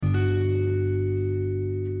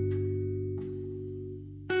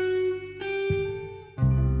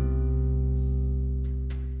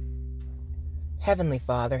Heavenly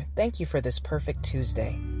Father, thank you for this perfect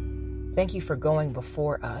Tuesday. Thank you for going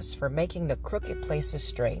before us, for making the crooked places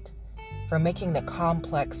straight, for making the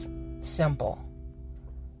complex simple.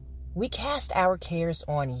 We cast our cares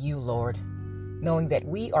on you, Lord, knowing that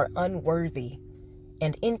we are unworthy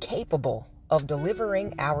and incapable of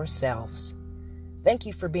delivering ourselves. Thank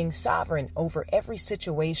you for being sovereign over every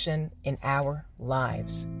situation in our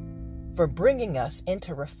lives, for bringing us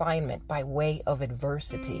into refinement by way of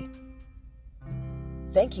adversity.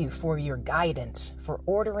 Thank you for your guidance, for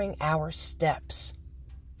ordering our steps.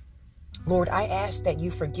 Lord, I ask that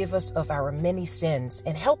you forgive us of our many sins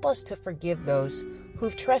and help us to forgive those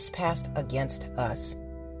who've trespassed against us.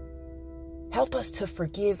 Help us to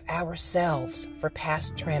forgive ourselves for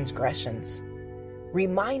past transgressions.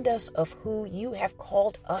 Remind us of who you have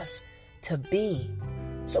called us to be,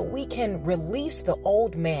 so we can release the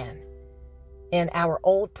old man and our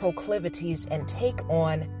old proclivities and take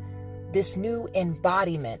on this new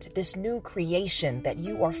embodiment, this new creation that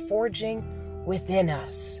you are forging within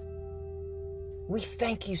us. We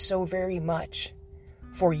thank you so very much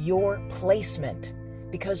for your placement,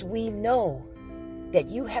 because we know that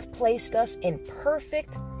you have placed us in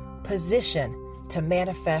perfect position to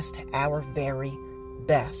manifest our very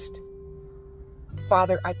best.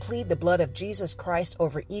 Father, I plead the blood of Jesus Christ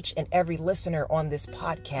over each and every listener on this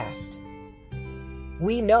podcast.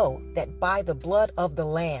 We know that by the blood of the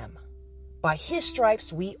Lamb, by his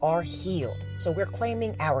stripes, we are healed. So we're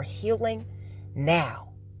claiming our healing now.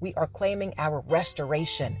 We are claiming our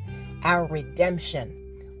restoration, our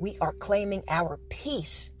redemption. We are claiming our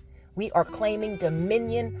peace. We are claiming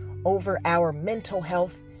dominion over our mental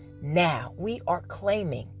health now. We are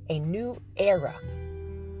claiming a new era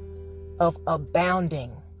of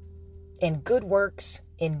abounding in good works,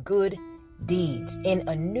 in good deeds, in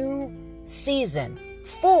a new season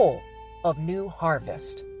full of new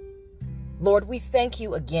harvest. Lord, we thank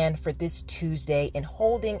you again for this Tuesday and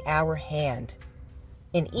holding our hand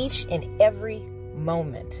in each and every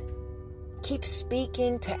moment. Keep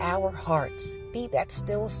speaking to our hearts. Be that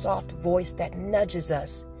still, soft voice that nudges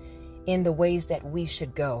us in the ways that we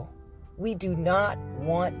should go. We do not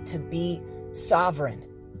want to be sovereign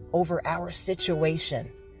over our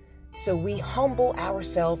situation. So we humble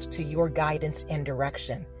ourselves to your guidance and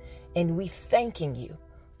direction. And we thanking you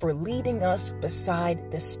for leading us beside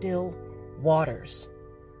the still waters,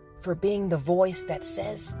 for being the voice that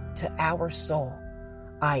says to our soul,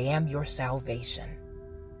 I am your salvation.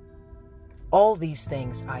 All these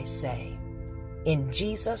things I say in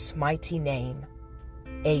Jesus' mighty name.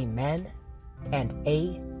 Amen and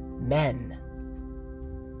amen.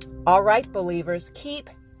 All right, believers, keep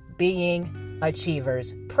being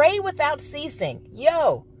achievers. Pray without ceasing.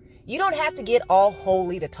 You don't have to get all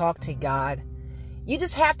holy to talk to God. You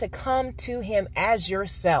just have to come to him as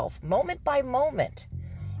yourself, moment by moment,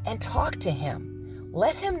 and talk to him.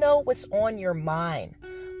 Let him know what's on your mind.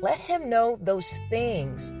 Let him know those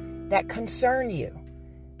things that concern you.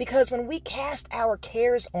 Because when we cast our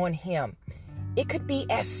cares on him, it could be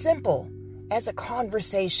as simple as a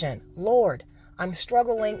conversation. Lord, I'm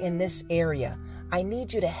struggling in this area. I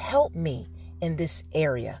need you to help me in this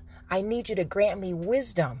area. I need you to grant me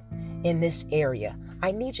wisdom in this area.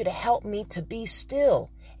 I need you to help me to be still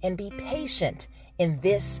and be patient in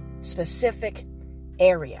this specific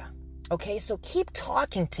area. Okay, so keep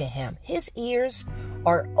talking to him. His ears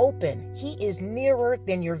are open. He is nearer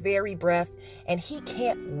than your very breath, and he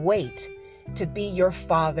can't wait to be your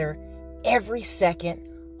father every second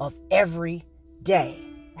of every day.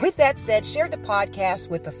 With that said, share the podcast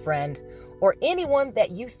with a friend or anyone that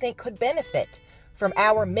you think could benefit from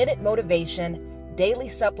our minute motivation, daily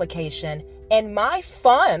supplication, and my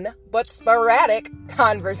fun but sporadic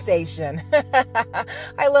conversation.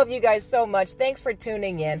 I love you guys so much. Thanks for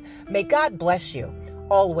tuning in. May God bless you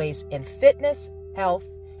always in fitness, health,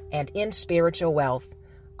 and in spiritual wealth.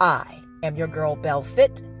 I am your girl, Belle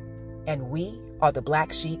Fit, and we are the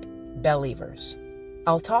Black Sheep Believers.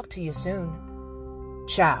 I'll talk to you soon.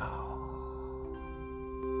 Ciao.